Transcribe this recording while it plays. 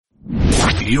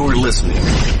You're listening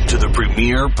to the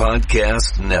Premier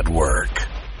Podcast Network.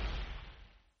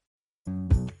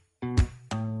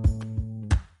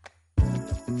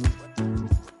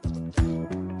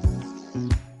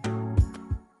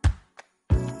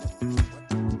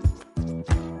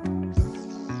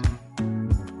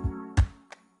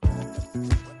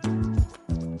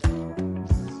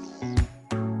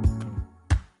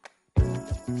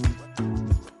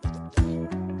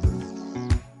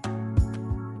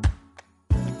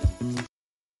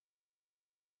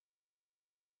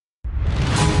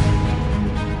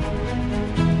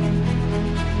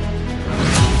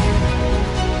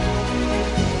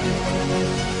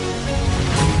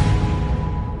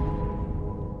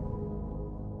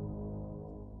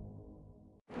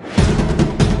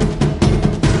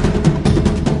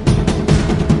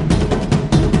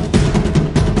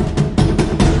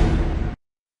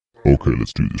 Okay,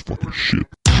 let's do this fucking shit.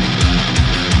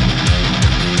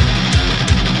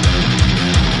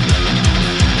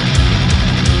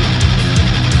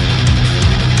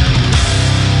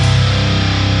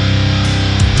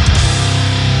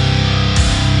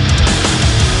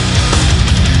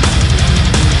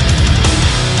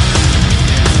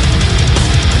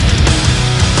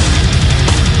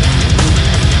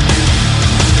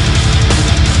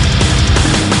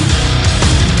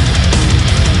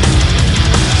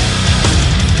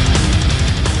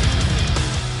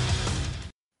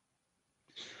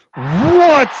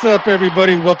 What's up,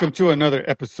 everybody? Welcome to another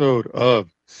episode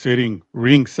of Sitting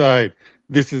Ringside.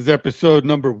 This is episode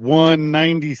number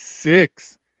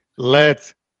 196.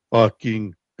 Let's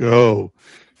fucking go.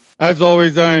 As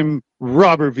always, I'm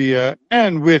Robert Villa,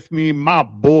 and with me, my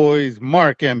boys,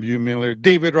 Mark Ambeau-Miller,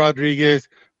 David Rodriguez,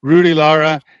 Rudy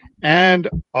Lara, and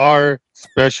our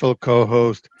special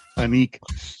co-host, Anik.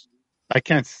 I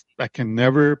can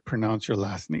never pronounce your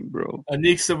last name, bro.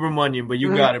 Anik Subramanian, but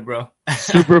you got it, bro.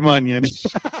 Subramanian.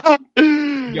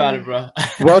 You got it, bro.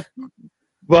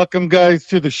 Welcome, guys,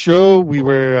 to the show. We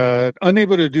were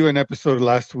unable to do an episode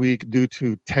last week due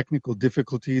to technical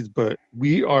difficulties, but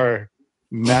we are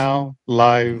now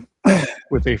live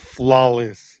with a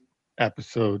flawless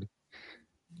episode.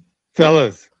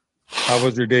 Fellas, how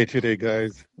was your day today,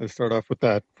 guys? Let's start off with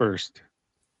that first.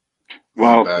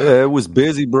 Well, it was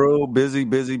busy, bro. Busy,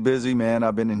 man.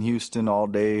 I've been in Houston all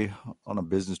day on a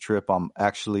business trip. I'm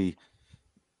actually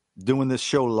doing this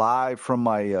show live from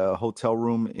my hotel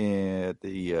room at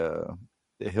the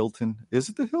Hilton. Is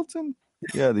it the Hilton?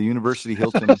 Yeah, the University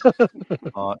Hilton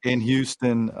in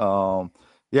Houston.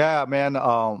 Yeah, man.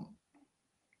 I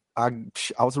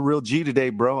was a real G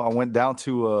today, bro. I went down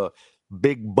to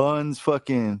Big Buns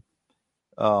fucking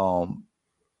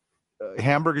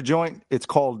hamburger joint. It's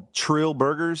called Trill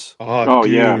Burgers. Oh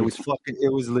dude, yeah. It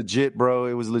was legit, bro.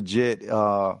 It was legit.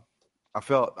 I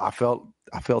felt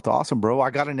awesome, bro. I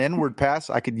got an N-word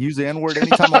pass. I could use the N-word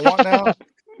anytime I want now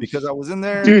because I was in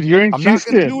there. Dude, you're in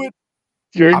Houston. Not gonna do it.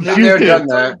 You're in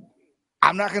Houston.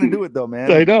 I'm not gonna do it though,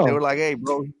 man. I know. They were like, "Hey,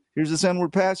 bro, here's this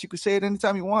N-word pass. You can say it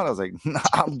anytime you want." I was like, "Nah,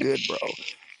 I'm good, bro."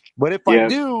 But if I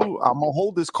do, I'm gonna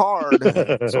hold this card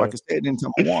so I can say it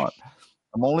anytime I want.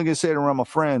 I'm only gonna say it around my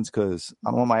friends because I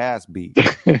don't want my ass beat.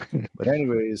 But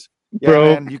anyways, yeah,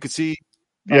 bro, man, you can see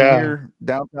I'm here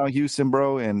downtown Houston,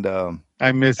 bro, and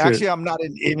I miss it. Actually, I'm not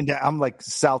I'm like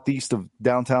southeast of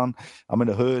downtown. I'm in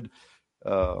the hood.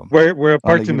 Where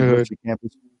parts in the hood?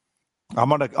 Campus.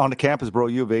 I'm on the campus, bro.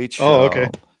 U of H. Oh, okay.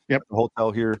 Yep. The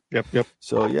hotel here. Yep.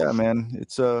 So yeah, man,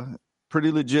 it's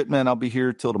pretty legit, man. I'll be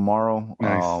here till tomorrow.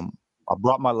 Nice. I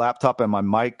brought my laptop and my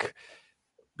mic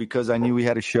because I knew we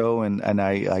had a show, and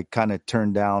I kind of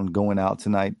turned down going out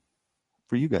tonight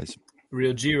for you guys.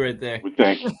 Real G right there. We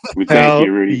thank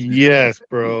you, Rudy. Yes,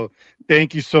 bro.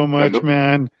 Thank you so much,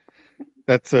 man.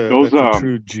 That's a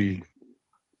true G.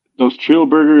 Those Trill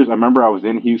Burgers, I remember I was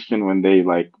in Houston when they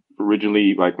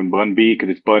originally when Bun B, because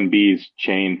it's Bun B's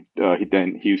chain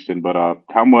in Houston. But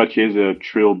how much is a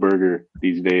Trill Burger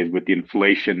these days with the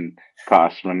inflation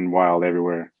costs running wild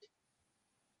everywhere?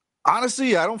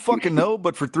 Honestly, I don't fucking know,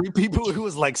 but for three people, it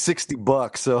was like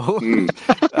 $60. So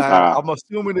I'm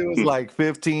assuming it was like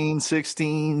 15,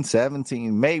 16,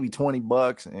 17, maybe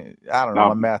 $20. I don't know.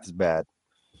 My math is bad.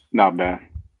 Not bad.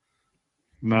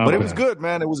 But it was good,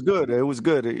 man. It was good. It was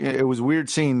good. It was weird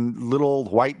seeing little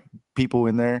old white people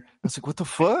in there. I was like, what the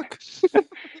fuck?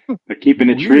 They're keeping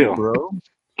it trill, bro.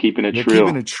 Keeping it They're trill.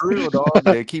 Keeping it trill, dog.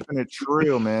 They're keeping it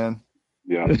trill, man.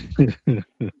 Yeah.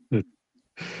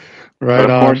 Right.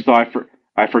 But of course, though,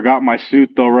 I forgot my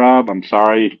suit, though, Rob. I'm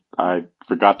sorry. I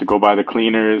forgot to go by the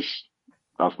cleaners.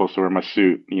 I was supposed to wear my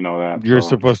suit. You know that. You're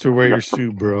supposed to wear your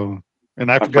suit, bro.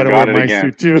 And I forgot to wear my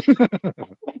again. suit, too.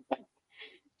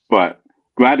 But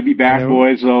glad to be back,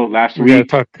 boys. Though last we week,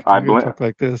 gotta talk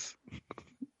like this.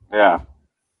 Yeah,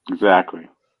 exactly.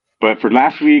 But for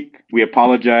last week, we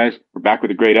apologize. We're back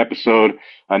with a great episode.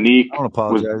 I don't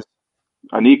apologize.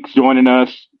 Anik's joining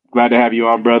us. Glad to have you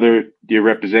on, brother. You're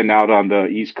representing out on the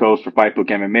East Coast for FightBook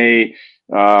MMA.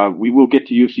 We will get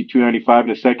to UFC 295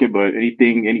 in a second, but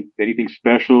anything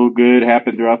special, good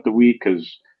happened throughout the week?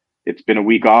 Because it's been a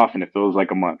week off and it feels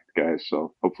like a month, guys.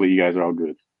 So hopefully you guys are all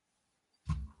good.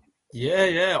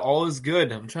 Yeah, all is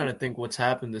good. I'm trying to think what's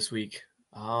happened this week.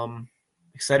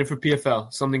 Excited for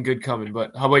PFL. Something good coming.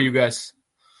 But how about you guys?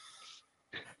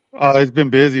 It's been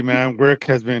busy, man. Work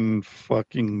has been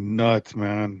fucking nuts,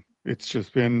 man. It's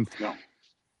just been. Yeah.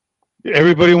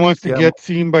 Everybody wants to get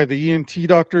seen by the ENT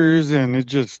doctors, and it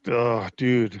just,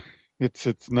 dude,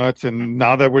 it's nuts. And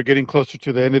now that we're getting closer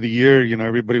to the end of the year, you know,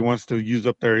 everybody wants to use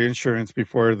up their insurance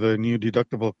before the new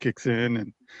deductible kicks in,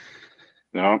 and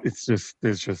it's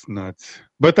just nuts.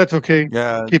 But that's okay.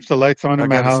 Yeah, keeps the lights on in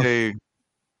my house. Say,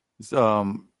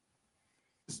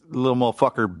 little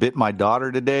motherfucker bit my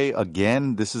daughter today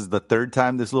again. This is the third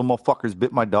time this little motherfucker's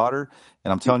bit my daughter,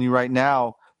 and I'm telling you right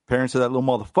now, parents of that little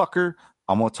motherfucker,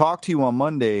 I'm gonna talk to you on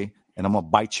Monday, and I'm gonna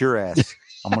bite your ass.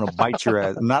 I'm gonna bite your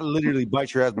ass. Not literally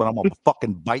bite your ass, but I'm gonna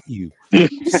fucking bite you. I'm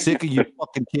sick of you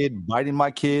fucking kid biting my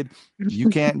kid. You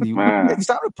can't. It's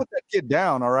time to put that kid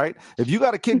down, all right? If you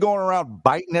got a kid going around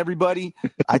biting everybody,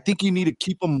 I think you need to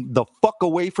keep him the fuck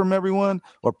away from everyone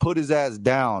or put his ass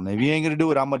down. If you ain't gonna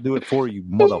do it, I'm gonna do it for you,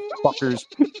 motherfuckers.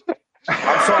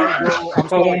 I'm sorry, bro. I'm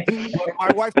sorry.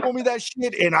 My wife told me that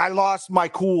shit, and I lost my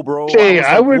cool, bro. Hey,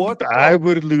 I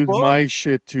would lose my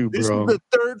shit too, bro. This is the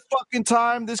third fucking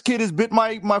time this kid has bit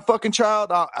my fucking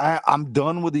child. I'm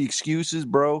done with the excuses,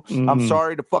 bro. I'm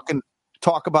sorry to fucking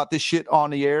talk about this shit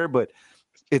on the air, but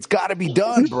it's got to be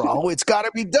done, bro. It's got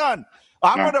to be done.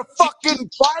 I'm gonna fucking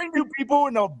find you people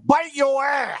and I'll bite your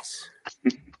ass.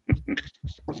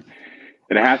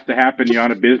 It has to happen. You're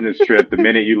on a business trip the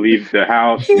minute you leave the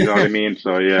house. You know what I mean?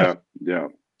 So yeah.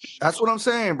 That's what I'm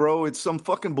saying, bro. It's some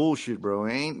fucking bullshit, bro.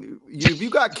 If you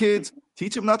got kids,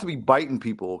 teach them not to be biting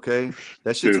people, okay?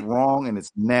 That shit's wrong and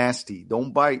it's nasty.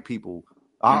 Don't bite people.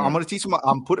 I'm gonna teach them.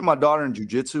 I'm putting my daughter in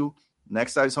jiu-jitsu.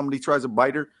 Next time somebody tries to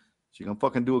bite her, she gonna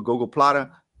fucking do a go-go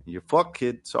plata. You're fucked,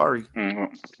 kid. Sorry.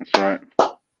 That's right.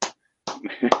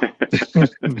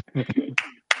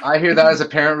 I hear that as a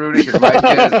parent, Rudy, because my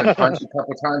kid has been punched a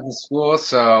couple times in school,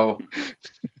 so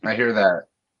I hear that.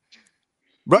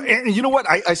 Right, and you know what?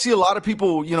 I see a lot of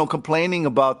people, complaining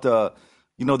about the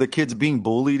kids being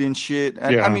bullied and shit.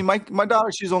 And I mean, my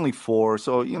daughter, she's only 4,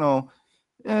 so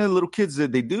little kids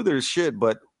they do their shit.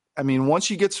 But I mean, once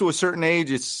she gets to a certain age,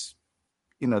 it's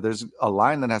there's a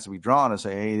line that has to be drawn and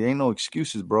say, hey, there ain't no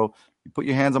excuses, bro. You put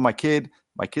your hands on my kid's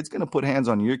gonna put hands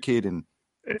on your kid, and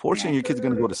unfortunately, your kid's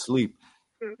gonna go to sleep.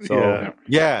 So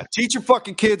yeah, teach your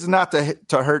fucking kids not to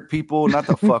hurt people, not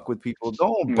to fuck with people.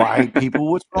 Don't bite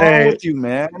people. What's wrong with you,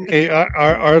 man? Hey,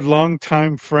 our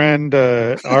longtime friend,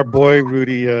 our boy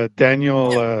Rudy,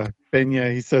 Daniel Pena,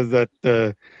 he says that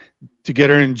to get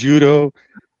her in judo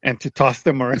and to toss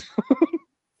them around.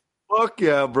 Fuck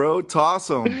yeah, bro. Toss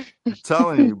them. I'm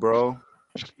telling you, bro.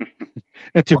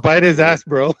 And to bite his ass,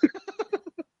 bro.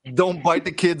 Don't bite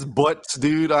the kids' butts,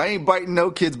 dude. I ain't biting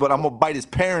no kids, but I'm gonna bite his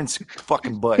parents'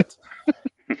 fucking butt.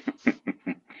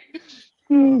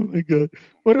 Oh my god!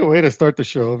 What a way to start the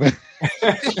show, man.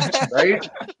 Right?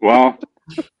 Well,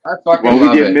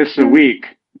 we did miss a week.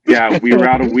 Yeah, we were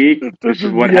out a week. This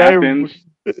is what happens.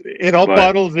 It all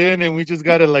bottles in, and we just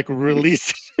gotta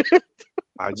release it.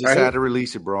 I just had to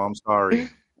release it, bro. I'm sorry.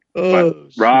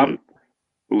 Rob,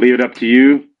 we'll leave it up to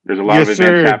you. There's a lot of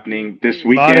events happening this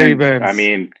weekend. I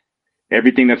mean,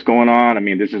 everything that's going on. I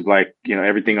mean, this is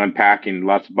everything unpacking.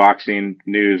 Lots of boxing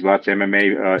news, lots of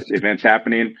MMA events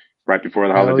happening right before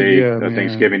the holiday,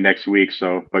 Thanksgiving next week.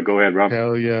 So, but go ahead, Rob.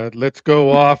 Hell yeah. Let's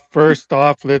go off. First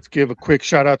off, let's give a quick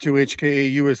shout out to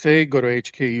HKA USA. Go to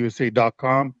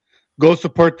hkusa.com. Go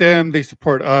support them. They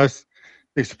support us.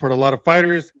 They support a lot of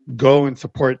fighters. Go and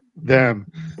support them.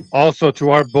 Also, to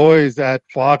our boys at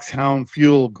Foxhound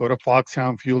Fuel, go to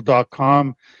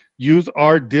foxhoundfuel.com. Use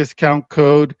our discount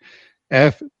code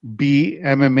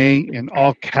FBMMA in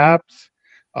all caps.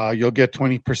 You'll get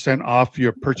 20% off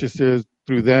your purchases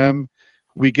through them.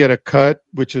 We get a cut,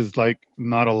 which is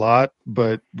not a lot,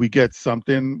 but we get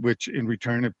something, which in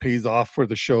return it pays off for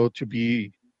the show to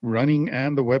be running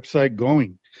and the website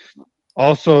going.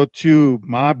 Also, to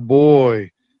my boy,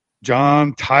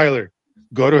 John Tyler,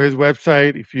 go to his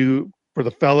website. For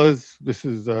the fellas, this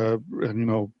is,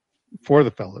 for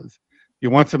the fellas. You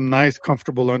want some nice,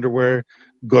 comfortable underwear,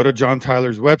 go to John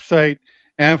Tyler's website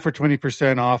And for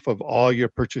 20% off of all your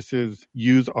purchases,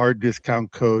 use our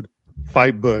discount code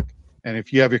FightBook. And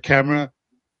if you have your camera,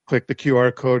 click the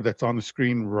QR code that's on the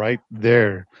screen right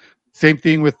there. Same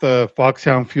thing with the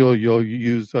Foxhound Fuel. You'll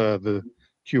use the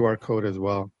QR code as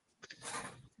well.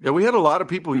 Yeah, we had a lot of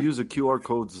people use the QR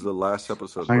codes the last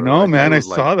episode. I bro. know, think man. it I was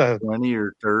saw that. 20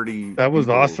 or 30. That was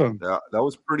people. awesome. That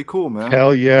was pretty cool, man.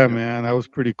 Hell yeah, man. That was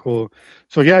pretty cool.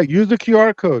 So, yeah, use the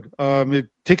QR code. It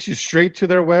takes you straight to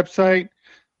their website.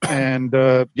 And,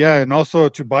 and also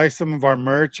to buy some of our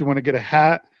merch, you want to get a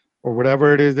hat or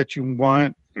whatever it is that you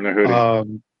want.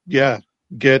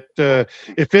 Get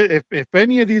if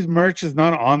any of these merch is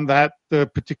not on that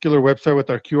particular website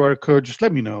with our QR code, just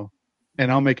let me know.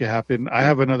 And I'll make it happen. I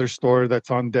have another store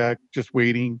that's on deck, just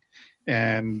waiting,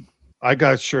 and I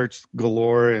got shirts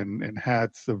galore and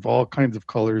hats of all kinds of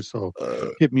colors. So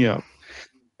hit me up.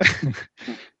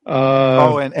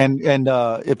 And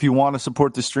if you want to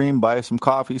support the stream, buy some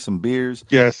coffee, some beers.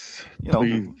 Yes,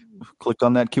 please. Click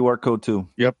on that QR code too.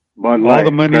 Yep, all the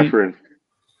money,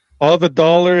 all the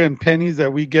dollar and pennies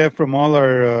that we get from all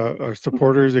our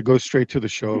supporters, it goes straight to the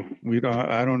show.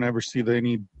 I don't ever see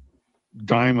any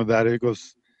dime of that. It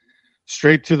goes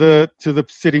straight to the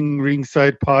Sitting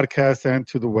Ringside podcast and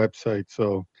to the website.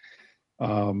 So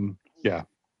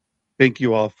thank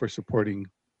you all for supporting.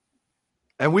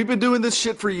 And we've been doing this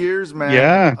shit for years, man.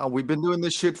 Yeah, we've been doing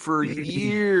this shit for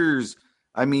years.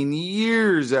 I mean,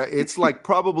 years. It's like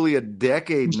probably a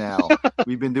decade now.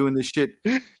 We've been doing this shit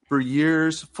for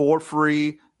years for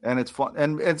free, and it's fun.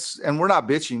 And we're not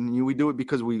bitching. We do it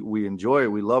because we enjoy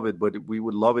it. We love it. But we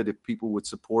would love it if people would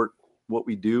support what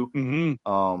we do,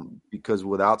 because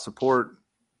without support,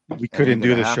 we couldn't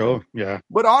do the show. Yeah,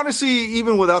 but honestly,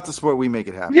 even without the support, we make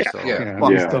it happen.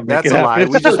 That's a lie.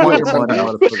 We just want your money,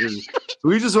 motherfuckers.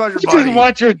 We just want your money. Just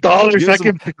want your dollars. I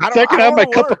can have my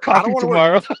cup of coffee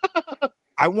tomorrow.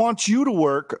 I want you to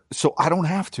work, so I don't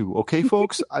have to. Okay,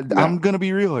 folks. I'm gonna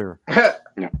be real here.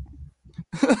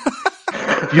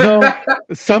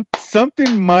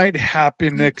 Something might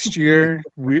happen next year.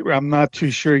 I'm not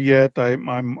too sure yet.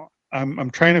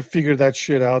 I'm trying to figure that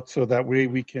shit out so that way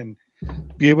we can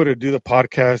be able to do the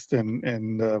podcast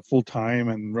and full time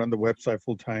and run the website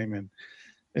full time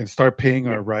and start paying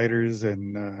our writers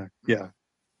and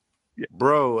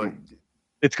bro.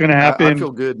 It's gonna happen. I feel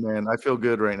good, man. I feel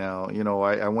good right now.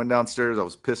 I went downstairs. I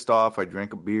was pissed off. I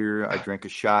drank a beer. I drank a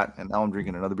shot, and now I'm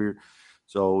drinking another beer.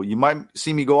 So you might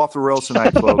see me go off the rails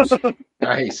tonight, folks.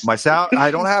 Nice. My sound.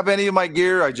 I don't have any of my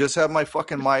gear. I just have my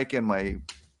fucking mic and my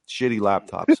shitty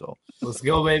laptop. So let's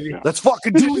go, baby. Let's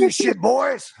fucking do this shit,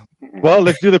 boys. Well,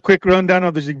 let's do the quick rundown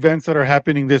of the events that are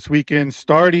happening this weekend.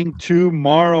 Starting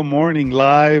tomorrow morning,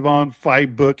 live on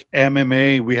FightBook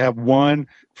MMA, we have one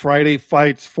Friday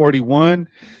Fights 41.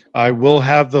 I will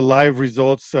have the live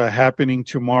results happening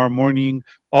tomorrow morning.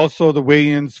 Also, the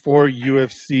weigh-ins for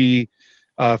UFC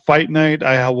Fight Night.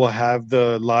 I will have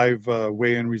the live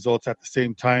weigh-in results at the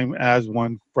same time as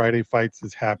one Friday Fights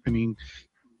is happening.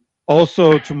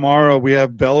 Also, tomorrow we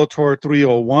have Bellator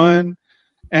 301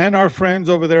 and our friends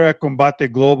over there at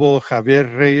Combate Global,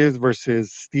 Javier Reyes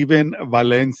versus Steven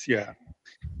Valencia.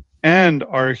 And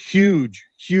our huge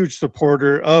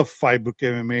supporter of FightBook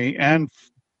MMA and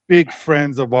big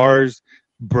friends of ours,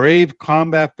 Brave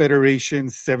Combat Federation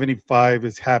 75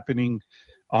 is happening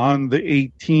on the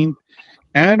 18th.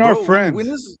 And our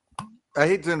friends. I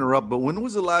hate to interrupt, but when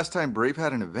was the last time Brave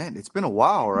had an event? It's been a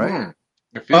while, right?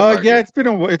 It's been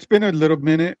a little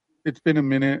minute. It's been a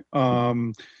minute.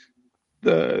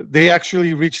 They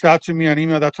actually reached out to me on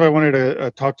email. That's why I wanted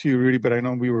to talk to you, Rudy, but I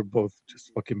know we were both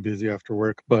just fucking busy after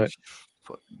work. But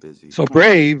busy. So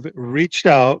Brave reached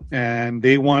out and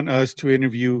they want us to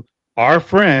interview our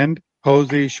friend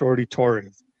Jose Shorty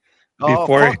Torres.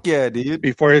 Fuck yeah, dude.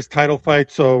 Before his title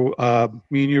fight. So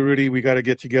me and you, Rudy, we got to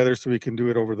get together so we can do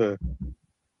it over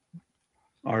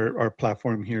our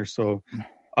platform here. So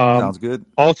sounds good.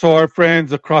 Also, our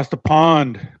friends across the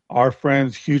pond, our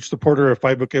friends, huge supporter of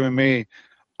FightBook MMA,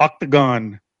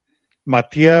 Octagon,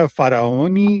 Mattia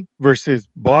Faraoni versus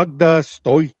Bogda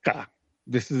Stoica.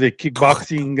 This is a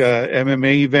kickboxing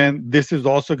MMA event. This is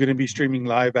also going to be streaming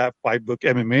live at FightBook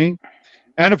MMA.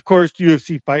 And, of course,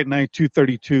 UFC Fight Night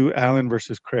 232, Allen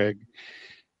versus Craig.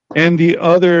 And the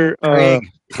other...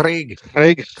 Craig.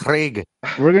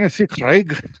 We're going to see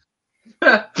Craig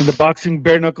in the boxing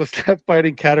bare knuckle step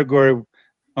fighting category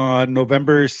on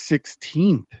November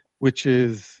 16th, which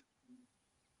is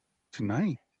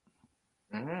tonight.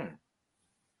 Mm-hmm.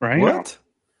 Right? What?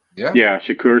 Yeah,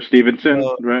 Shakur Stevenson,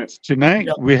 right? Tonight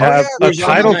we have a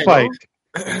title fight.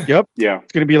 Yep. Yeah.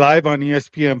 It's going to be live on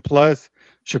ESPN Plus.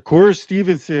 Shakur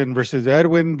Stevenson versus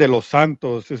Edwin De Los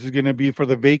Santos. This is going to be for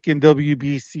the vacant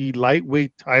WBC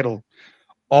lightweight title.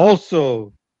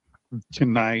 Also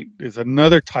tonight is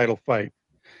another title fight.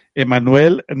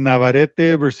 Emmanuel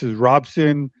Navarrete versus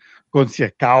Robson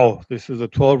Conceição. This is a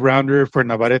 12-rounder for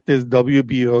Navarrete's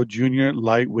WBO junior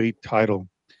lightweight title.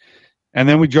 And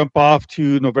then we jump off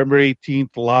to November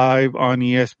 18th live on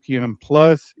ESPN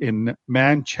Plus in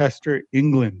Manchester,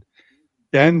 England.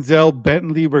 Denzel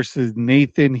Bentley versus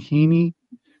Nathan Heaney.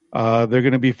 They're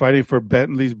going to be fighting for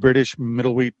Bentley's British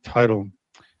middleweight title.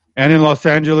 And in Los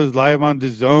Angeles, live on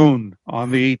DAZN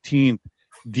on the 18th,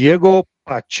 Diego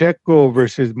Pacheco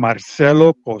versus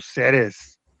Marcelo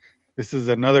Coceres. This is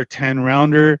another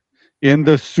 10-rounder in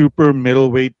the super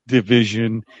middleweight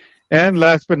division. And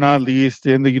last but not least,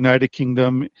 in the United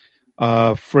Kingdom,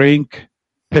 Frank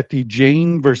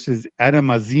Petitjean versus Adam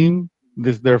Azim.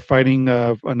 They're fighting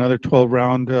another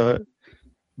 12-round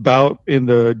bout in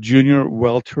the junior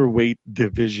welterweight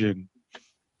division.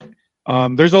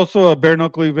 There's also a bare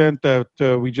knuckle event that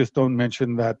we just don't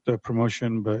mention that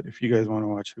promotion, but if you guys want to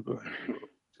watch it, go ahead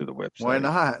to the website. Why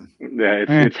not? Yeah,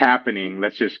 it's happening.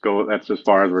 Let's just go. That's as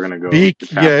far as we're gonna go.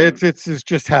 It's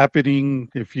just happening.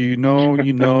 If you know,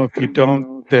 you know. If you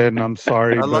don't, then I'm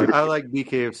sorry. I like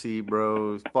BKFC,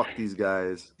 bro. Fuck these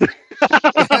guys.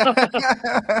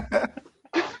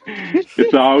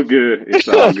 It's all good. It's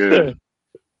all good.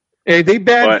 Hey, they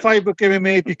banned FightBook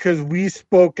MMA because we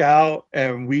spoke out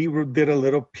and we did a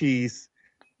little piece.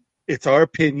 It's our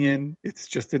opinion. It's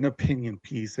just an opinion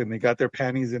piece, and they got their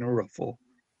panties in a ruffle.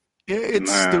 Yeah,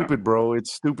 it's stupid, bro.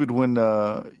 It's stupid when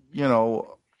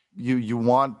you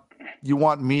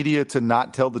want media to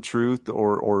not tell the truth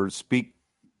or speak,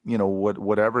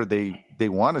 whatever they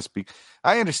want to speak.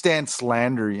 I understand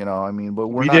slander, but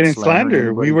we didn't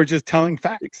slander. We were just telling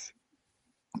facts.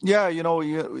 Yeah,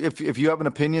 if you have an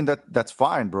opinion, that's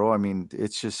fine, bro. I mean,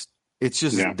 it's just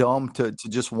dumb to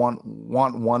just want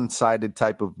one-sided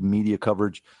type of media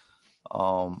coverage.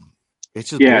 It's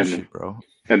just bullshit, bro.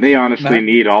 And they honestly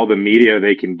need all the media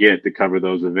they can get to cover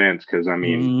those events. Because I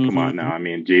mean, come on now. I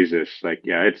mean, Jesus.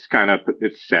 It's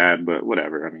it's sad, but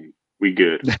whatever. I mean, we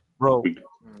good, bro.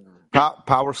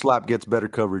 Power Slap gets better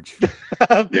coverage.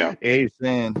 Yeah. Hey,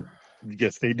 man.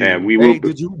 Yes, they do. Yeah, we will. Hey,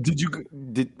 did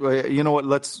you know what?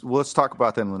 Let's talk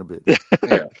about that in a little bit.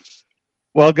 Yeah.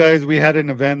 Well, guys, we had an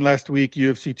event last week,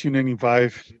 UFC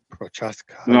 295.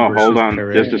 Prochazka. No, hold on,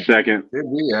 Pereira. just a second. Did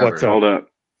we ever? What's up? Hold up.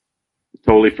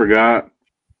 Totally forgot.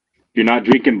 If you're not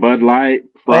drinking Bud Light,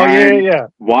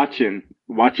 watching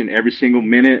every single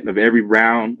minute of every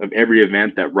round of every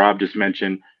event that Rob just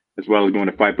mentioned, as well as going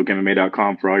to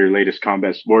FightBookMMA.com for all your latest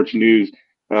combat sports news,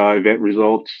 event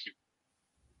results.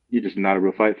 You're just not a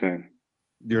real fight fan.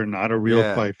 You're not a real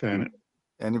fight fan.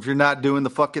 And if you're not doing the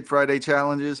Fuck It Friday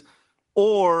challenges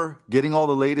or getting all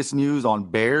the latest news on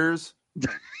bears,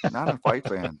 not a fight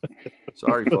fan.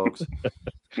 Sorry, folks.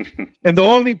 And the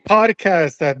only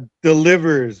podcast that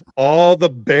delivers all the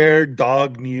bear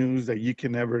dog news that you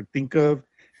can ever think of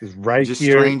is right Just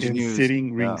here strange in news.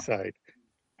 Sitting Ringside.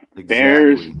 Exactly.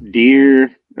 Bears,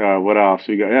 deer, what else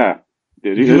we got? Yeah.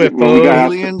 UFOs,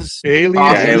 aliens,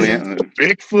 aliens,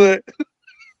 Bigfoot,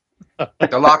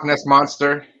 the Loch Ness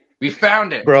Monster. We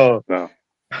found it, bro. So,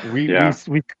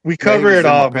 we cover it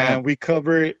all, man. We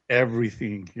cover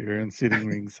everything here in Sitting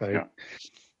Ringside. Yeah.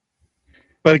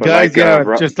 But guys,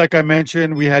 just like I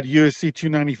mentioned, we had UFC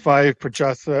 295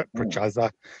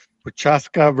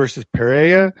 Prochazka versus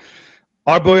Pereira.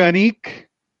 Our boy Anik,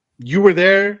 you were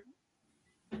there.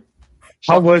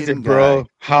 How was it, bro?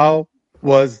 How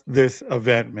was this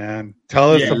event, man?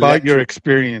 Tell us about your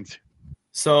experience.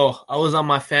 So I was on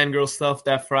my fangirl stuff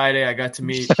that Friday. I got to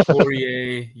meet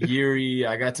Poirier, Yuri.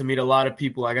 I got to meet a lot of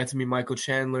people. I got to meet Michael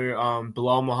Chandler,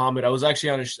 Bilal Muhammad. I was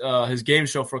actually on his game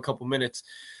show for a couple minutes.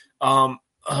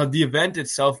 The event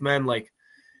itself, man,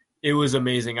 it was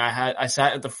amazing. I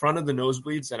sat at the front of the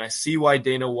nosebleeds, and I see why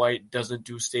Dana White doesn't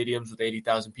do stadiums with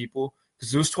 80,000 people,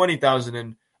 because it was 20,000,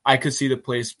 and I could see the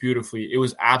place beautifully. It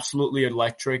was absolutely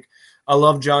electric. I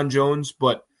love John Jones,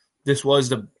 but this was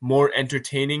the more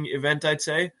entertaining event, I'd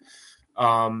say.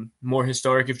 More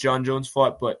historic if John Jones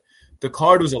fought, but the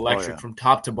card was electric from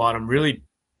top to bottom. Really,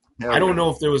 I don't know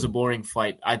if there was a boring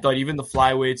fight. I thought even the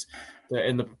flyweights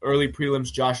in the early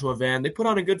prelims, Joshua Van, they put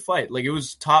on a good fight. It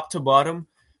was top to bottom,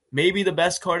 maybe the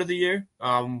best card of the year.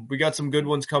 We got some good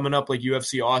ones coming up, like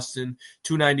UFC Austin.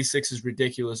 296 is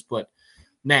ridiculous, but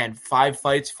man, 5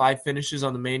 fights, 5 finishes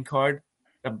on the main card.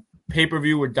 A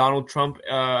pay-per-view where Donald Trump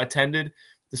attended.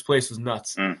 This place was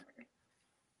nuts.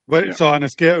 So on a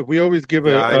scale, we always give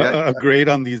a grade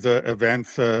on these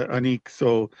events, Anik.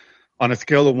 So On a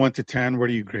scale of 1 to 10, where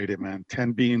do you grade it, man?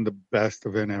 10 being the best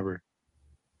event ever.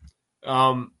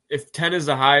 If 10 is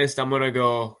the highest, I'm gonna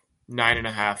go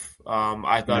 9.5.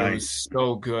 I thought it was Nice.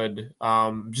 so good.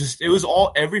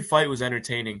 Every fight was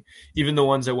entertaining, even the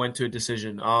ones that went to a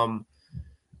decision.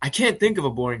 I can't think of a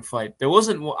boring fight. I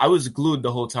was glued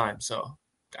the whole time, so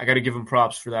I got to give him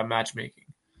props for that matchmaking.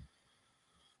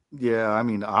 Yeah, I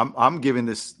mean, I'm giving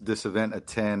this event a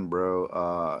 10,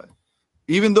 bro.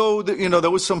 Even though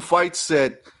there was some fights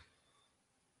that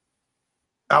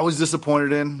I was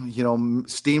disappointed in.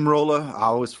 Steamroller,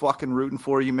 I was fucking rooting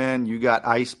for you, man. You got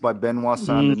iced by Benoit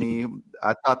Saint-Denis.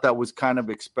 I thought that was kind of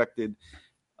expected,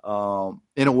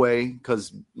 in a way,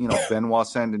 because Benoit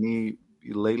Saint-Denis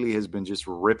lately has been just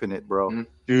ripping it, bro.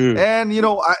 Dude. And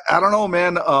I don't know,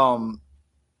 man. Our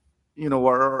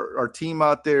team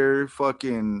out there,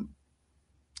 fucking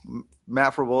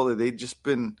Matt Frivola, they just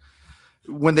been,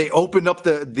 when they opened up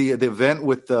the event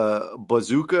with the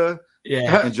Bazooka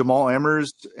and Jamal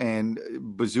Emmers, and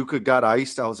Bazooka got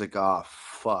iced, I was like, oh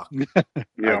fuck.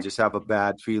 I just have a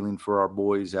bad feeling for our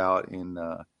boys out in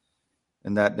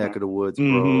that neck of the woods,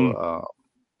 bro.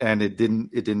 And it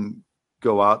didn't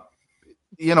go out.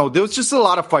 There was just a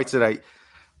lot of fights that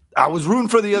I was rooting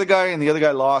for the other guy, and the other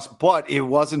guy lost, but it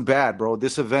wasn't bad, bro.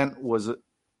 This event was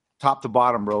top to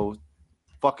bottom, bro.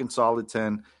 Fucking solid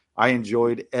 10. I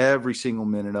enjoyed every single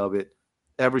minute of it,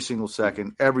 every single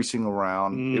second, every single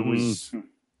round.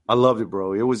 I loved it,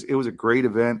 bro. It was a great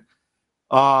event.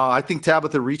 I think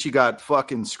Tabitha Ricci got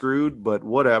fucking screwed, but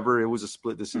whatever. It was a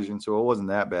split decision, so it wasn't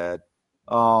that bad.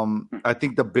 I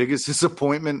think the biggest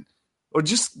disappointment, or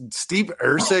just Steve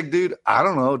Erceg, dude. I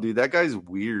don't know, dude. That guy's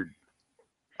weird.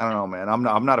 I don't know, man.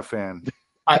 I'm not a fan.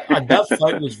 That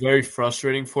fight was very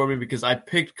frustrating for me because I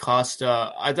picked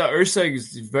Costa. I thought Erceg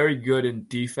is very good in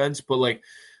defense, but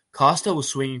Costa was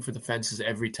swinging for the fences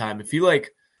every time. If he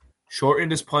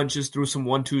shortened his punches, threw some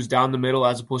 1-2s down the middle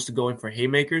as opposed to going for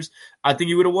haymakers, I think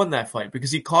he would have won that fight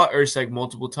because he caught Erceg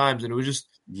multiple times, and it was just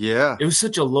it was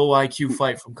such a low IQ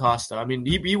fight from Costa. I mean,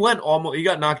 he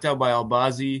got knocked out by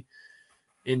Albazi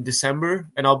in December,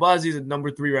 and Albazi is a number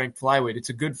 3 ranked flyweight.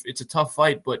 It's a tough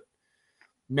fight, but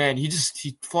man, he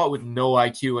fought with no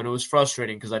IQ, and it was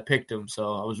frustrating because I picked him,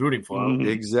 so I was rooting for him.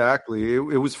 Exactly, it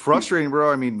was frustrating,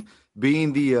 bro. I mean,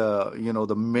 being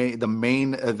the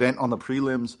main event on the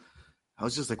prelims, I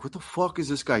was just like, what the fuck is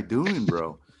this guy doing,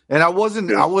 bro? And I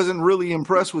wasn't really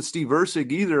impressed with Steve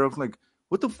Erceg either. I was like,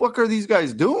 what the fuck are these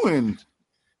guys doing?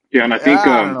 Yeah, and I think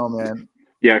I don't know, man.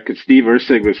 Yeah, because Steve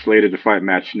Erceg was slated to fight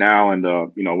Match Now, and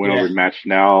went over Match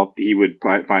Now. He would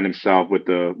find himself with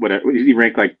he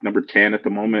ranked number 10 at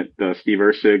the moment, Steve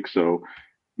Erceg. So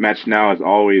Match Now as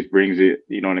always brings it,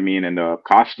 you know what I mean. And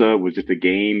Costa was just a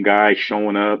game guy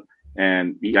showing up,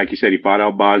 and like you said, he fought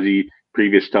Albazi,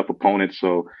 previous tough opponents.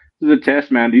 So this is a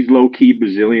test, man. These low key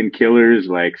Brazilian killers,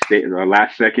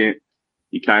 last second,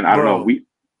 you kind of, I don't know.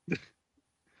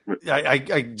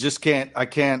 I just can't. I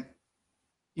can't.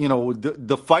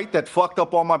 The fight that fucked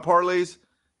up all my parlays,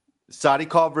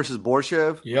 Sadikov versus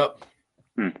Borshev. Yep.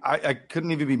 I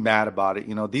couldn't even be mad about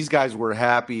it. These guys were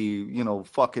happy,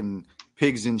 fucking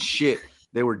pigs in shit.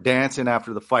 They were dancing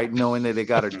after the fight knowing that they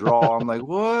got a draw. I'm like,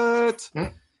 what?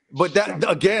 But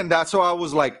that's why I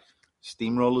was like,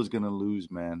 Steamroller's going to lose,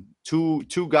 man. Two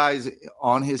guys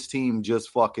on his team just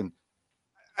fucking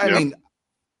 – I mean –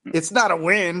 it's not a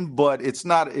win, but it's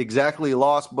not exactly a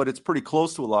loss, but it's pretty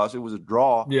close to a loss. It was a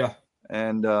draw. Yeah.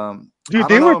 And dude,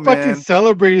 they were fucking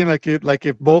celebrating like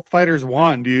if both fighters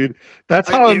won, dude. That's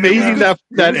how amazing that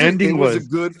ending was. It was a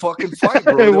good fucking fight,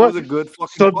 bro. It was a good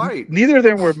fucking fight. Neither of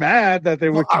them were mad that they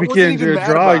became a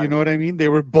draw. You know what I mean? They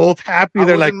were both happy.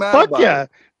 They're like, fuck yeah.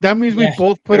 That means we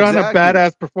both put on a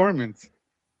badass performance.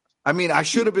 I mean, I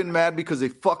should have been mad because they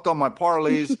fucked on my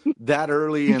parlays that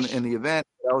early in the event.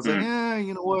 I was like,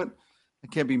 you know what? I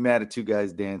can't be mad at two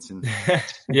guys dancing.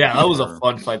 Yeah, that was a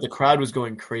fun fight. The crowd was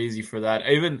going crazy for that.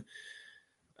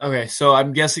 Okay, so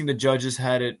I'm guessing the judges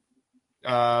had it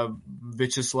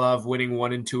Vyacheslav winning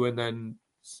 1 and 2, and then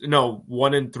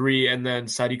 1 and 3, and then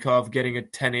Sadikov getting a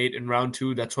 10-8 in round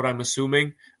 2. That's what I'm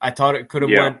assuming. I thought it could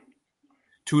have went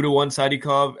 2-1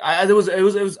 Sadikov. I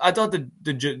thought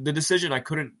the decision, I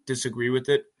couldn't disagree with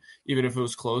it, even if it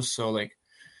was close. So I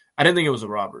didn't think it was a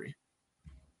robbery.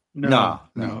 No.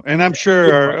 And I'm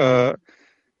sure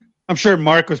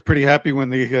Mark was pretty happy when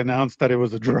they announced that it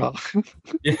was a draw.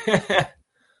 Yeah.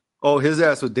 Oh, his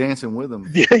ass was dancing with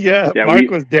him. Yeah. Mark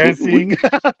was dancing.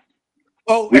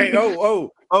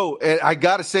 And I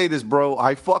gotta say this, bro.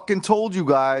 I fucking told you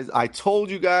guys.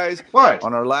 What?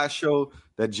 On our last show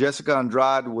that Jessica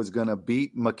Andrade was gonna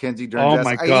beat Mackenzie Dern. Oh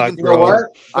my God, You know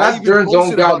what? That's Dern's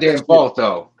own goddamn fault,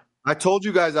 though. I told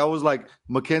you guys, I was like,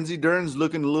 Mackenzie Dern's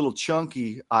looking a little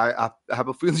chunky. I have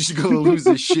a feeling she's going to lose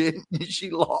this shit. She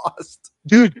lost.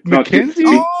 Dude, No, Mackenzie.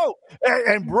 Oh,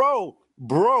 and bro,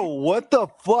 what the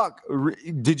fuck?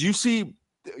 Did you see?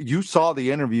 You saw the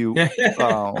interview.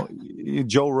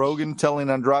 Joe Rogan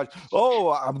telling Andrade,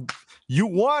 "Oh, you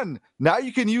won. Now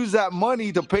you can use that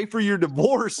money to pay for your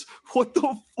divorce." What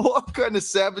the fuck kind of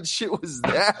savage shit was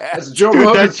that? That's Joe Dude,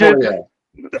 Rogan that shit- for you.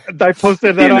 I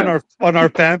posted that on our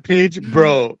fan page,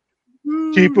 bro.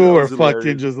 People That were was fucking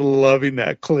hilarious. just loving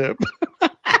that clip.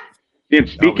 And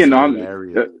speaking on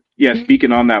hilarious.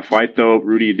 speaking on that fight though,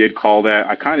 Rudy did call that.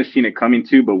 I kind of seen it coming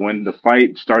too, but when the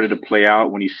fight started to play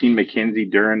out, when you seen Mackenzie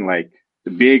Dern like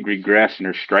the big regress in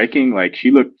her striking, like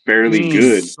she looked fairly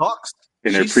good Sucks.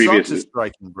 in her She previous. sucks at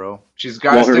striking, bro. She's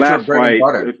got to her stick to her last bread and fight.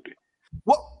 butter.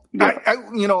 Well,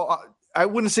 Yeah. I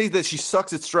wouldn't say that she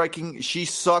sucks at striking. She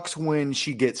sucks when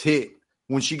she gets hit.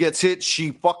 When she gets hit,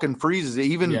 she fucking freezes.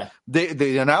 Even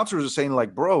the announcers are saying,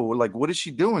 like, bro, like, what is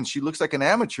she doing? She looks like an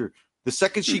amateur. The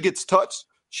second she gets touched,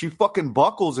 she fucking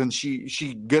buckles and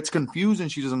she gets confused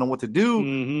and she doesn't know what to do.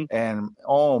 Mm-hmm. And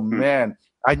oh man,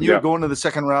 I knew it going to the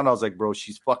second round. I was like, bro,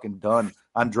 she's fucking done.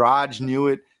 Andrade knew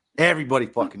it. Everybody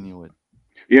fucking knew it.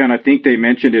 Yeah, and I think they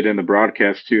mentioned it in the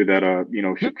broadcast too that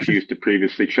she used to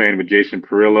previously train with Jason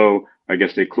Perillo. I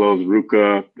guess they closed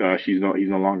Ruka. He's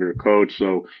no longer a coach.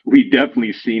 So we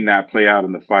definitely seen that play out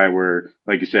in the fight where,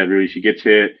 like you said, really she gets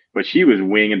hit, but she was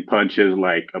winging punches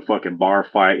like a fucking bar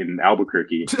fight in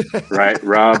Albuquerque, right,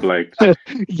 Rob? Like that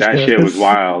shit was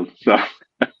wild. So,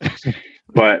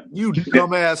 but you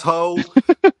dumbass hoe.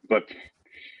 But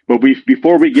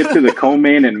before we get to the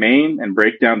co-main and main and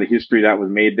break down the history that was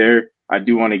made there, I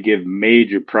do want to give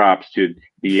major props to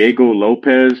Diego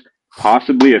Lopez,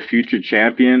 possibly a future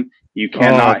champion. You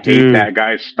cannot hate that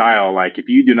guy's style. Like, if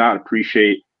you do not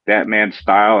appreciate that man's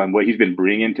style and what he's been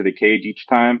bringing to the cage each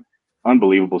time,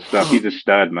 unbelievable stuff. He's a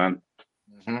stud, man.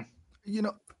 Mm-hmm.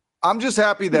 I'm just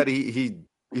happy that he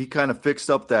kind of fixed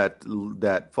up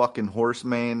that fucking horse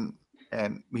mane,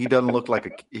 and he doesn't look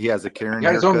like he has a Karen. He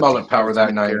had his own mullet power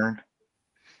that night. Karen.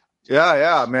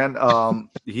 Yeah, man.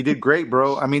 He did great,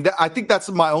 bro. I mean, I think that's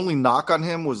my only knock on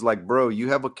him was like, bro, you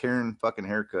have a Karen fucking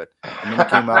haircut. And then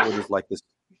he came out with this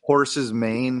horse's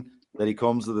mane that he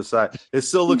combs to the side. It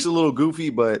still looks a little goofy,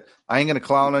 but I ain't gonna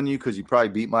clown on you because you probably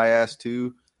beat my ass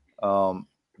too.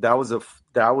 That was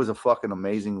a fucking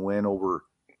amazing win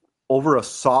over a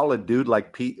solid dude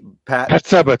like Pat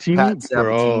Sabatini,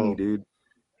 bro. Dude.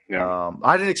 Yeah.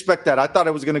 I didn't expect that. I thought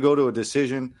it was gonna go to a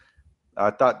decision. I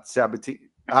thought Sabatini.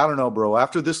 I don't know, bro.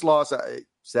 After this loss,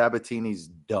 Sabatini's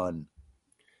done.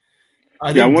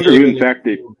 I wonder who, in fact,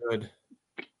 who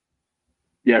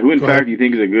in fact you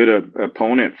think is a good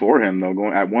opponent for him, though?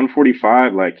 Going at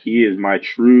 145, like he is my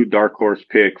true dark horse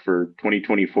pick for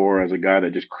 2024 as a guy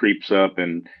that just creeps up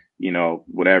and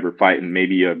whatever, fighting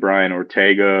maybe a Brian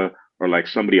Ortega or like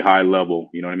somebody high level.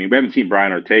 You know what I mean? We haven't seen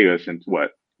Brian Ortega since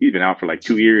what? He's been out for like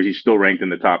 2 years. He's still ranked in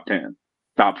the top 10,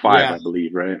 top 5, I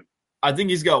believe, right? I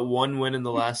think he's got one win in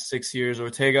the last 6 years.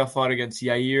 Ortega fought against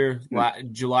Yair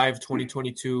July of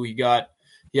 2022. He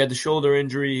had the shoulder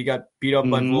injury. He got beat up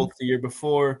by Volk the year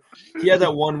before. He had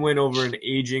that one win over an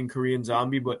aging Korean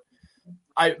zombie. But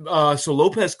so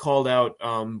Lopez called out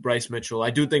Bryce Mitchell.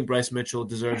 I do think Bryce Mitchell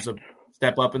deserves a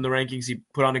step up in the rankings. He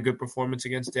put on a good performance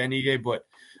against Dan Ige, but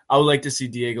I would like to see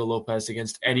Diego Lopez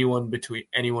against anyone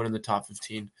in the top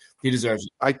 15. He deserves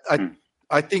it.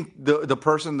 I think the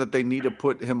person that they need to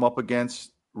put him up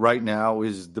against right now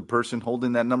is the person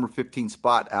holding that number 15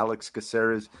 spot, Alex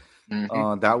Caceres.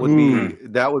 Mm-hmm.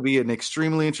 That would be an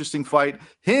extremely interesting fight.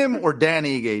 Him or Dan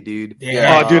Ige, dude.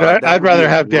 Yeah. Dude, I'd rather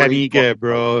have Dan Ige,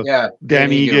 bro. Yeah, Dan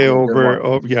Ige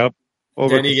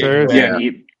over Caceres. Yeah,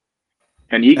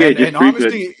 and Ige just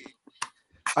honestly,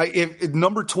 if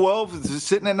number 12 is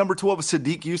sitting at number 12 is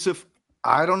Sadiq Yusuf,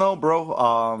 I don't know,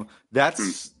 bro.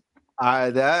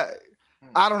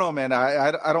 I don't know, man.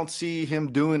 I don't see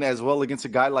him doing as well against a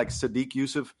guy like Sadiq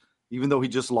Yusuf, even though he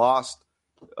just lost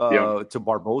to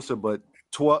Barbosa. But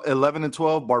 11 and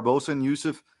 12, Barbosa and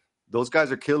Yusuf, those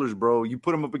guys are killers, bro. You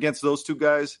put him up against those two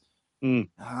guys,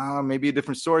 maybe a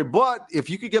different story. But if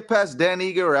you could get past Dan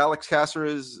Ige or Alex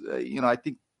Caceres, I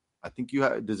think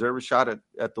you deserve a shot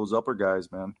at those upper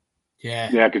guys, man.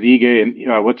 Yeah, because Ige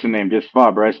and what's the name just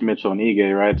fought Bryce Mitchell and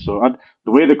Ige, right? So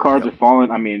the way the cards are falling,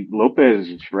 I mean, Lopez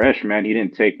is fresh, man. He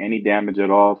didn't take any damage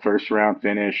at all. First round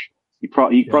finish. He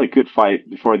probably could fight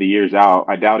before the year's out.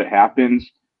 I doubt it happens,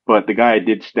 but the guy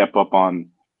did step up on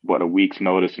a week's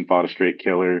notice and fought a straight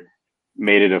killer,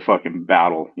 made it a fucking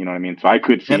battle. You know what I mean? So I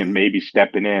could see him maybe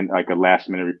stepping in like a last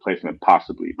minute replacement,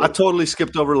 possibly. But. I totally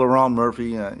skipped over Laron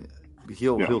Murphy.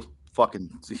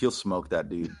 he'll smoke that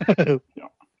dude.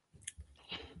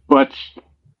 But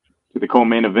to the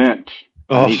co-main event,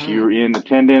 Oh. if you're in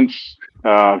attendance,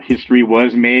 history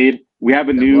was made. We have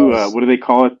a new, what do they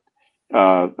call it?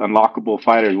 Unlockable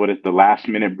fighters. What is the last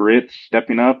minute Brits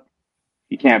stepping up?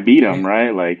 You can't beat them,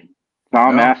 right? Like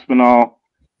Tom Aspinall,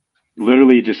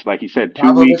 literally just like he said,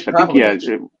 2 weeks. I think he has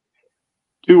 2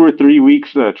 or 3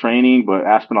 weeks training, but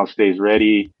Aspinall stays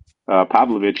ready.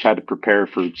 Pavlovich had to prepare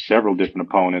for several different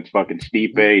opponents. Fucking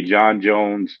Stipe, John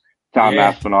Jones, Tom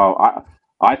Aspinall.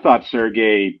 I thought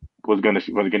Sergey was gonna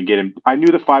get him. I knew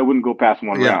the fight wouldn't go past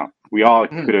one round. We all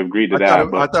could have agreed to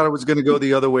that. I thought it was gonna go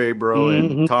the other way, bro.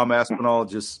 And Tom Aspinall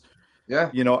just,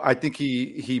 I think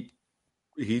he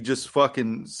just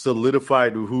fucking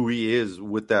solidified who he is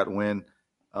with that win.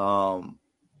 I'm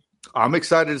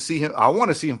excited to see him. I want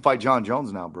to see him fight John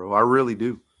Jones now, bro. I really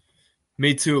do.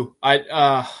 Me too.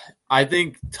 I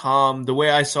think Tom, the way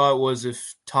I saw it was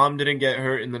if Tom didn't get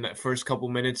hurt in the first couple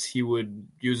minutes, he would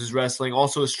use his wrestling,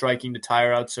 also his striking to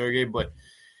tire out Sergey. But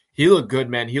he looked good,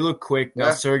 man. He looked quick. Now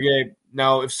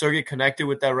if Sergey connected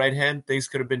with that right hand, things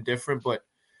could have been different. But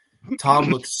Tom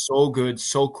looked so good,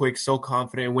 so quick, so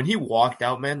confident. And when he walked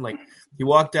out, man, like he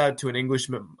walked out to an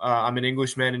Englishman. I'm an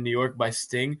Englishman in New York by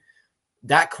Sting.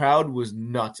 That crowd was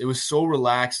nuts. It was so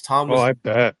relaxed. Tom was I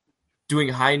bet. doing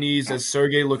high knees as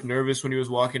Sergey looked nervous when he was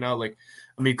walking out. Like,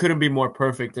 I mean, couldn't be more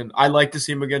perfect. And I like to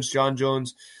see him against John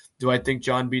Jones. Do I think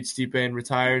John beats Stipe and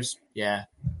retires? Yeah.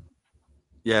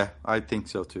 Yeah, I think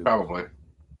so too. Probably.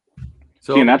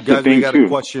 So, guys, we got a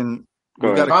question.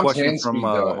 We got a question from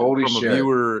a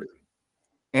viewer.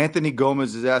 Anthony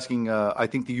Gomez is asking, I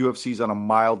think the UFC is on a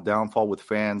mild downfall with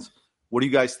fans. What do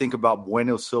you guys think about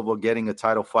Bueno Silva getting a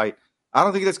title fight? I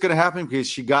don't think that's going to happen because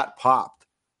she got popped.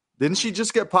 Didn't she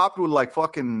just get popped with like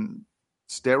fucking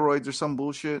steroids or some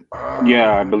bullshit?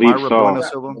 Yeah, I believe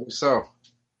so.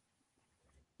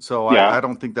 So I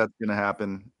don't think that's going to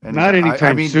happen. Not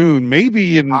anytime soon.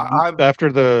 Maybe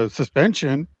after the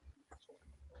suspension.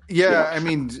 Yeah, I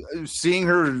mean, seeing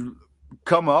her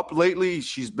come up lately,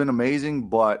 she's been amazing.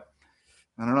 But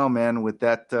I don't know, man. With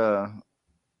that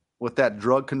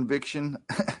drug conviction,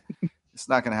 it's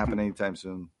not going to happen anytime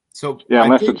soon. So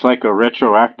unless it's like a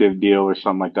retroactive deal or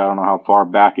something like that. I don't know how far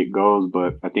back it goes,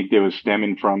 but I think it was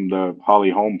stemming from the Holly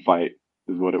Holm fight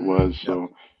is what it was.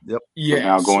 So yeah.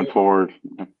 Now going forward,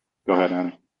 go ahead,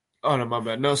 Anna. Oh no, my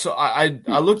bad. No, so I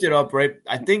looked it up, right?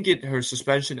 I think her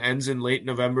suspension ends in late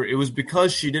November. It was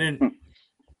because she didn't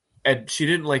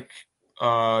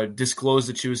disclose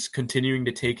that she was continuing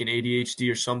to take an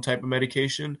ADHD or some type of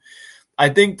medication. I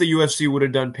think the UFC would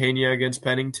have done Pena against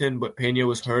Pennington, but Pena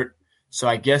was hurt. So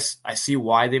I guess I see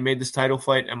why they made this title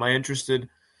fight. Am I interested?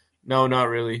 No, not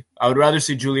really. I would rather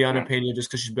see Juliana Pena just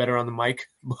because she's better on the mic.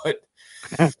 But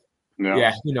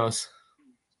yeah, who knows?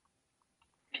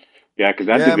 Yeah, because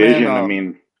that division, man, I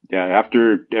mean,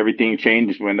 after everything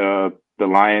changed when the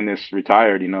Lioness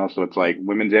retired, so it's like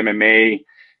women's MMA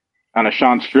on a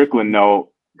Sean Strickland note.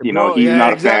 He's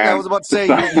not a fan. I was about to say,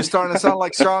 you're starting to sound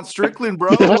like Sean Strickland,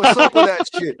 bro. What's up with that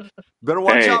shit? Better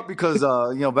watch out because,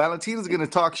 Valentina's going to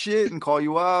talk shit and call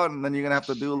you out, and then you're going to have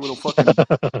to do a little fucking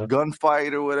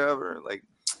gunfight or whatever. Like,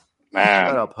 man.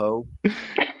 Shut up, ho.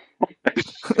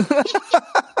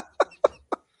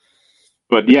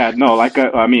 But, like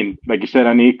you said,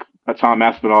 Anik, Tom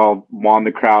Aspinall won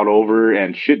the crowd over,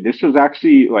 and shit, this was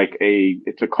actually like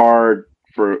it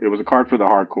was a card for the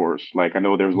hardcores. Like, I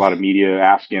know there was a lot of media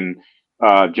asking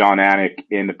John Anik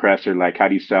in the presser, like, how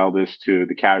do you sell this to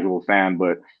the casual fan?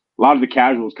 But a lot of the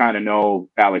casuals kind of know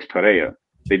Alex Pereira.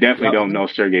 They definitely don't know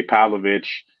Sergey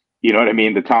Pavlovich. You know what I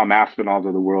mean? The Tom Aspinalls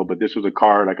of the world. But this was a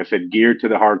card, like I said, geared to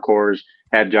the hardcores.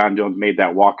 Had John Jones made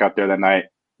that walk out there that night,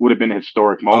 would have been a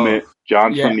historic moment.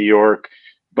 John's from New York.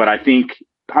 But I think,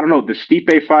 I don't know, the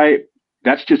Stipe fight,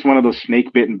 that's just one of those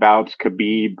snake-bitten bouts,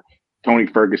 Khabib, Tony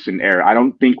Ferguson era. I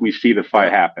don't think we see the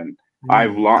fight happen. I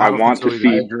want to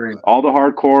see all the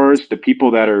hardcores, the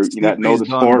people that are that know the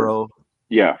sport. Bro.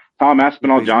 Yeah, Tom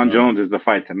Aspinall, John Jones is the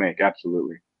fight to make.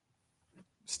 Absolutely.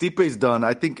 Stipe's done.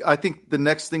 I think the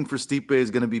next thing for Stipe is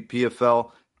going to be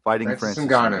PFL fighting Francis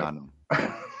Ngannou.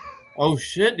 Oh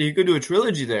shit! You could do a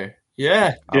trilogy there.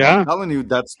 Yeah, I'm telling you,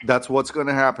 that's what's going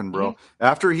to happen, bro.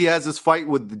 After he has this fight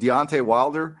with Deontay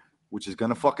Wilder, which is going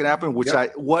to fucking happen. Which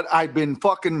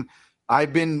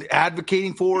I've been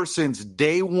advocating for since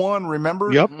day one.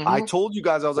 Remember? Yep. I told you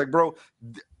guys, I was like, bro,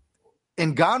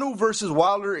 Ngannou versus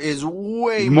Wilder is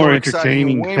way more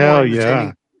entertaining. Way more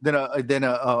entertaining than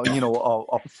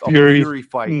a Fury. Fury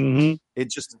fight. Mm-hmm. It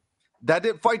just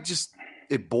fight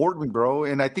it bored me, bro,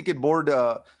 and I think it bored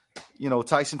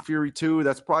Tyson Fury too.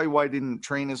 That's probably why I didn't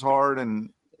train as hard,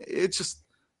 and it just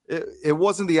it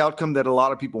wasn't the outcome that a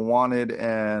lot of people wanted,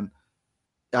 and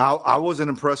I wasn't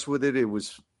impressed with it. It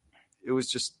was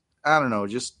just, I don't know,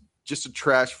 just a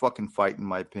trash fucking fight in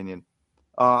my opinion.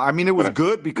 I mean, it was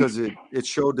good because it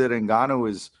showed that Ngannou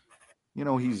is,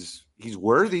 he's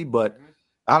worthy, but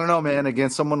I don't know, man.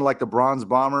 Against someone like the Bronx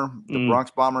Bomber,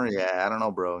 yeah, I don't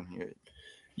know, bro.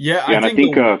 Yeah, and I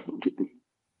think.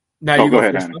 Now you go go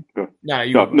ahead, first. Anik. Go.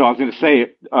 No, I was going to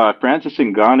say, Francis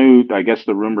Ngannou, I guess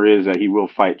the rumor is that he will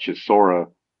fight Chisora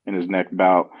in his next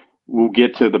bout. We'll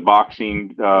get to the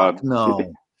boxing.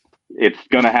 No. It's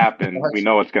going to happen. We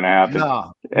know it's going to happen.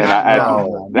 No.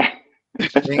 And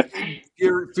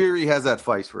Fury has that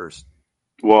fight first.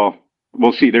 Well,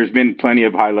 we'll see. There's been plenty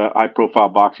of high-profile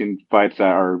boxing fights that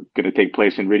are going to take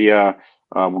place in Riyadh.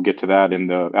 We'll get to that in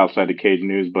the Outside the Cage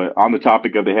news. But on the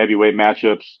topic of the heavyweight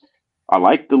matchups, I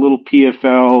like the little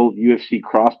PFL UFC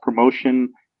cross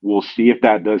promotion. We'll see if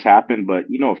that does happen. But,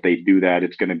 if they do that,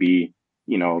 it's going to be,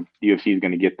 UFC is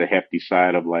going to get the hefty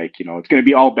side of it's going to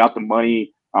be all about the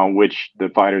money on which the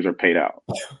fighters are paid out.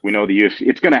 We know the UFC,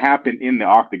 it's going to happen in the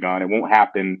octagon. It won't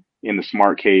happen in the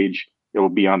smart cage. It will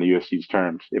be on the UFC's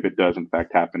terms if it does in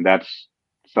fact happen. That's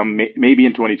maybe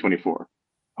in 2024,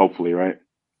 hopefully, right?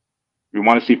 We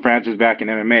want to see Francis back in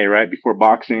MMA, right? Before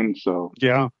boxing. So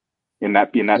yeah. In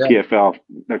that PFL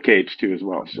cage too as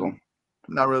well. So I'm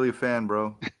not really a fan,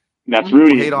 bro. That's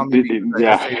Rudy. Hate on me because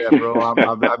I say that, bro.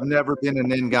 I've never been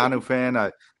an Ngannou fan.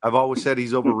 I've always said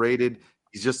he's overrated.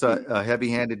 He's just a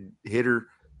heavy-handed hitter,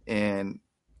 and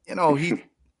I don't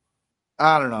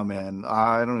know, man.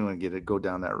 I don't even want to go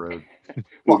down that road.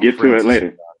 We'll get to it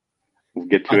later. We'll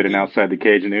get to it in Outside the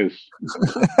Cage news.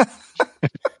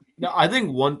 No, I think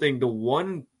the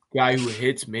one guy who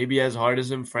hits maybe as hard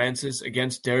as him, Francis,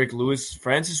 against Derek Lewis.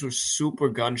 Francis was super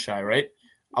gun shy, right?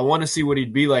 I want to see what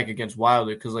he'd be like against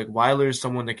Wilder, because Wilder is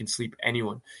someone that can sleep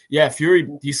anyone. Yeah, Fury,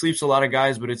 he sleeps a lot of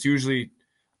guys, but it's usually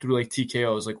through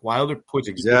TKOs. Wilder puts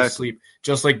people to sleep,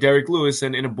 just like Derek Lewis,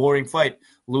 and in a boring fight,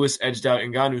 Lewis edged out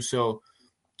Ngannou. So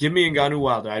give me Ngannou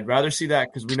Wilder. I'd rather see that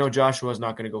because we know Joshua's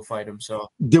not going to go fight him. So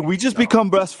did we just become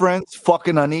best friends?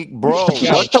 Fucking Anik, bro.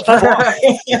 What the fuck,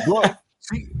 bro?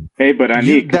 Hey, but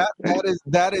Anik,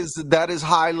 that is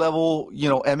high level,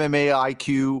 MMA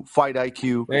IQ, fight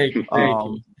IQ. Thank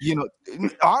you.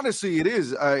 Honestly, it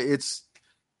is. It's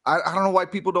I don't know why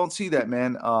people don't see that,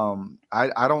 man.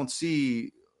 I don't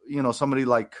see somebody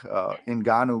like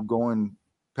Ngannou going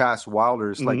past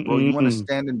Wilder. It's bro, you want to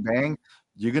stand and bang,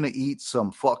 you're gonna eat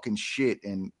some fucking shit,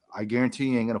 and I guarantee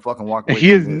you ain't gonna fucking walk away.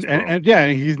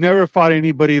 He's never fought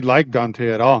anybody like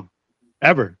Dante at all,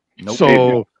 ever. Nope.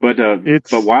 So, but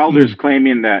Wilder's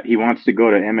claiming that he wants to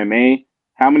go to MMA.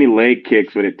 How many leg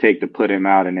kicks would it take to put him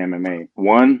out in MMA?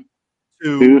 One,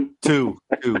 two.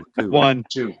 One,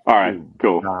 two. All right,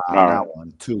 cool. All right. Not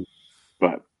one, two.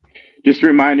 But just to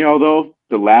remind y'all, though,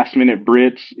 the Last Minute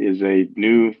Brits is a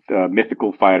new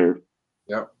mythical fighter.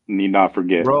 Yep. Need not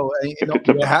forget, bro.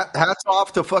 Hats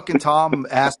off to fucking Tom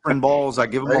Aspirin Balls. I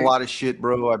give him a lot of shit,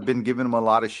 bro. I've been giving him a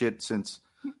lot of shit since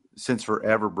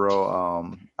forever,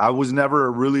 bro. I was never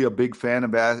really a big fan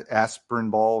of Aspirin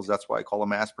Balls. That's why I call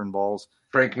him Aspirin Balls.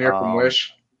 Frank Mir from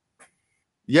Wish.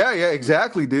 Yeah,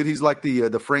 exactly, dude. He's like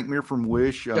the Frank Mir from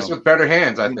Wish. Just with better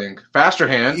hands, I think. Faster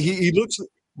hands. He looks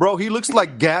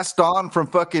like Gaston from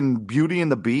fucking Beauty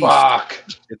and the Beast. Fuck.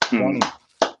 It's funny.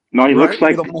 No, he looks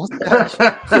like he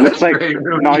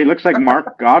looks like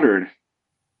Mark Goddard.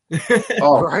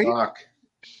 Oh, right? Fuck.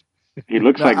 He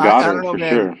looks like Goddard for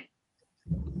sure.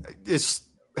 It's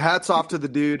hats off to the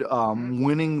dude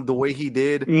winning the way he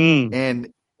did,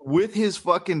 and with his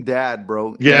fucking dad,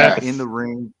 bro. Yes. In the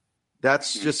ring.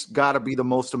 That's just got to be the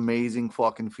most amazing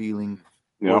fucking feeling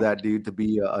for that dude to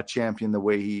be a champion the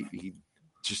way he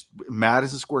just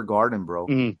Madison Square Garden, bro.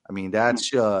 I mean, that's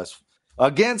just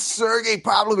against Sergey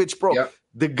Pavlovich, bro. Yep.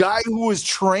 The guy who was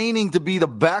training to be the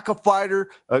backup fighter,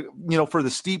 for the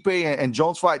Stipe and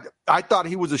Jones fight. I thought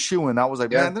he was a shoo-in. I was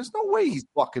like, man, there's no way he's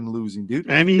fucking losing, dude.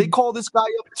 They called this guy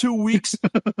up 2 weeks,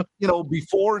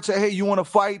 before and say, hey, you want to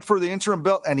fight for the interim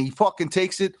belt? And he fucking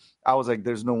takes it. I was like,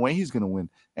 there's no way he's going to win.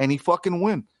 And he fucking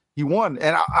win. He won.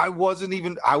 And I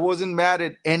wasn't mad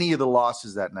at any of the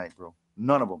losses that night, bro.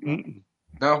 None of them.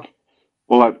 No.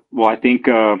 Well, I think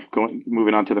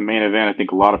moving on to the main event, I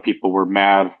think a lot of people were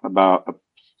mad about a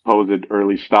supposed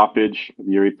early stoppage of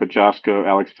Yuri Prochazka,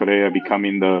 Alex Pereira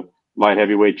becoming the light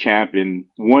heavyweight champ. In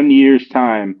 1 year's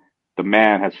time, the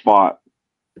man has fought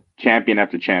champion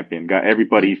after champion. Got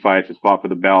everybody he fights has fought for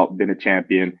the belt, been a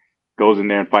champion. Goes in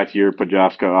there and fights Yuri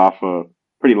Prochazka off a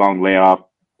pretty long layoff,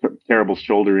 terrible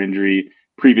shoulder injury.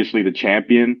 Previously the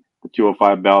champion, the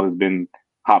 205 belt has been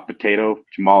hot potato,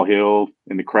 Jamal Hill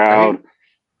in the crowd. Right.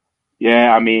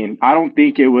 Yeah, I mean, I don't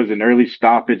think it was an early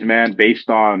stoppage, man, based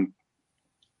on,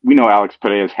 we know Alex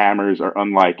Pereira's hammers are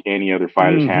unlike any other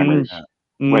fighter's hammers.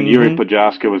 When Yuri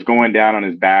Prochazka was going down on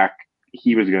his back,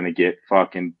 he was going to get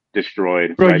fucking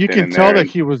destroyed. Bro, right you can tell that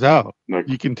he was out. Look,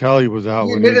 you can tell he was out.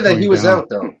 He admitted that he was out,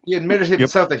 though. He admitted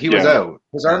himself that he was out.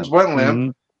 His arms went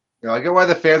limp. I get why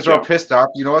the fans are all pissed off.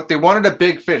 You know what? They wanted a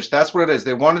big finish. That's what it is.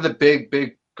 They wanted a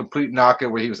big, complete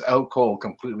knockout where he was out cold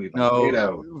completely.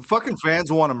 Fucking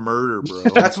fans want to murder, bro.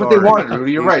 That's what they wanted,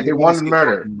 Rudy. You're right. They wanted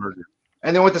murder.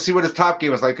 And they went to see what his top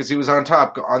game was like because he was on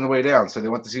top on the way down. So they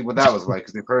went to see what that was like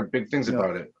because they've heard big things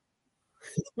about it.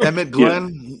 Emmett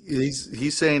Glenn,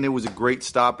 he's saying it was a great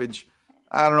stoppage.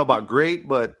 I don't know about great,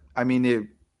 but I mean,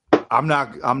 I'm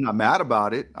not mad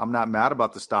about it. I'm not mad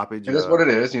about the stoppage. It is what it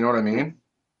is. You know what I mean?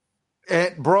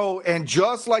 And bro, and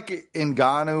just like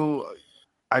Ngannou,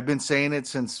 I've been saying it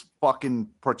since fucking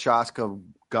Prochazka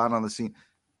got on the scene.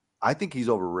 I think he's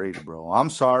overrated, bro.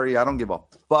 I'm sorry. I don't give a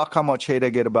fuck how much hate I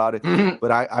get about it, but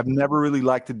I've never really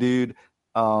liked the dude.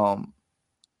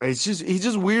 He's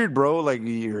just weird, bro. Like,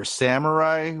 you're a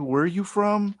samurai. Where are you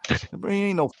from? Bro, you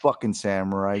ain't no fucking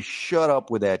samurai. Shut up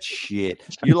with that shit.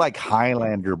 You're like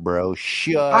Highlander, bro.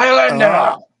 Shut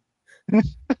up.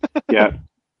 Yeah.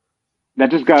 That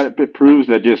just it proves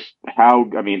that just how,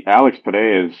 I mean, Alex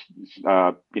Pereira is,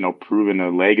 proven a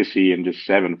legacy in just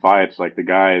 7 fights. Like, the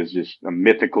guy is just a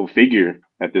mythical figure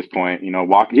at this point. You know,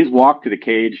 his walk to the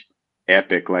cage,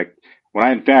 epic. Like, when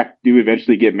I, in fact, do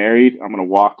eventually get married, I'm going to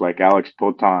walk like Alex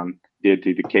Poton did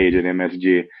to the cage at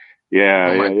MSG.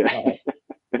 Yeah.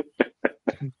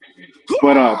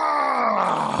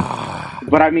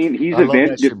 But I mean, he's I love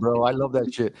that shit, bro. I love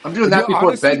that shit. I'm doing that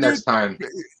before bed next time.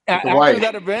 After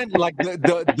that event, like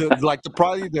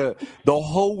probably the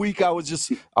whole week, I was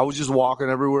just walking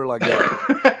everywhere like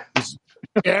that.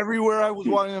 Everywhere I was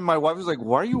walking, and my wife was like,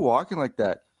 "Why are you walking like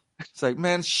that?" It's like,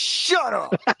 man, shut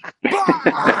up. And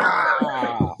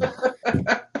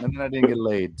then I didn't get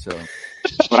laid. So,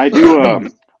 but I do.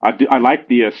 I like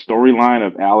the storyline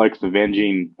of Alex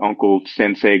avenging Uncle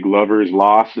Sensei Glover's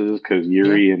losses because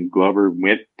Yuri and Glover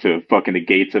went to fucking the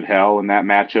gates of hell in that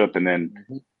matchup, and then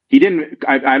he didn't.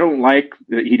 I don't like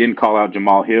that he didn't call out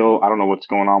Jamal Hill. I don't know what's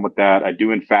going on with that. I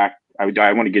do, in fact. I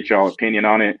want to get y'all's opinion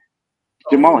on it.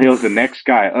 Jamal Hill's the next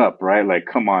guy up, right? Like,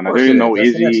 come on, there's no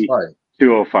Izzy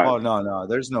 205. Oh no,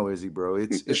 there's no Izzy, bro.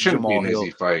 It's shouldn't Jamal be an Hill.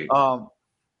 Izzy fight.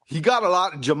 He got a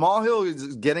lot. Jamal Hill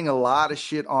is getting a lot of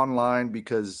shit online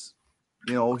because,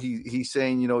 he's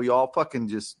saying, y'all fucking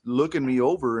just looking me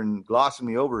over and glossing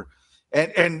me over.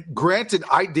 And granted,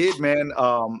 I did, man.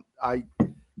 I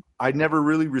never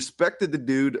really respected the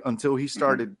dude until he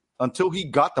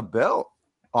got the belt.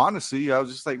 Honestly, I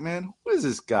was just like, man, who is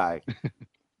this guy?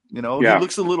 He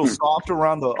looks a little soft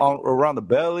around the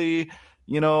belly.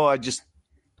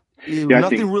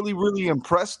 Nothing really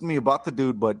impressed me about the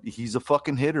dude, but he's a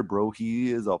fucking hitter, bro.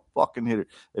 He is a fucking hitter.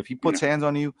 If he puts hands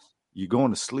on you, you're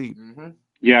going to sleep.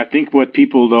 Yeah, I think what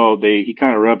people, though, he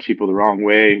kind of rubs people the wrong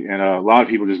way, and a lot of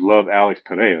people just love Alex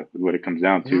Pereira, is what it comes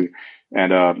down to.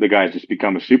 And the guy's just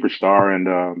become a superstar,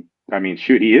 and I mean,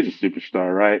 shoot, he is a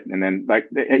superstar, right? And then, like,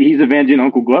 he's avenging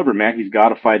Uncle Glover, man. He's got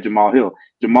to fight Jamal Hill.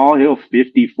 Jamal Hill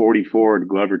 50-44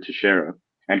 Glover Teixeira.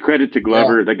 And credit to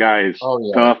Glover, the guy is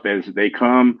tough as they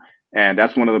come. And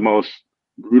that's one of the most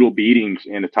brutal beatings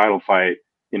in a title fight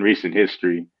in recent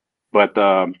history. But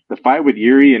the fight with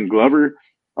Yuri and Glover,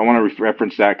 I want to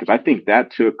reference that because I think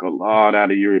that took a lot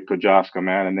out of Yuri Prochazka,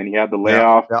 man. And then he had the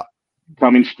layoff,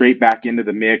 coming straight back into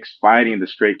the mix, fighting the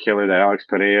straight killer, that Alex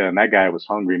Pereira. And that guy was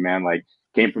hungry, man. Like,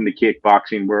 came from the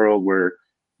kickboxing world where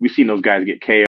we've seen those guys get KO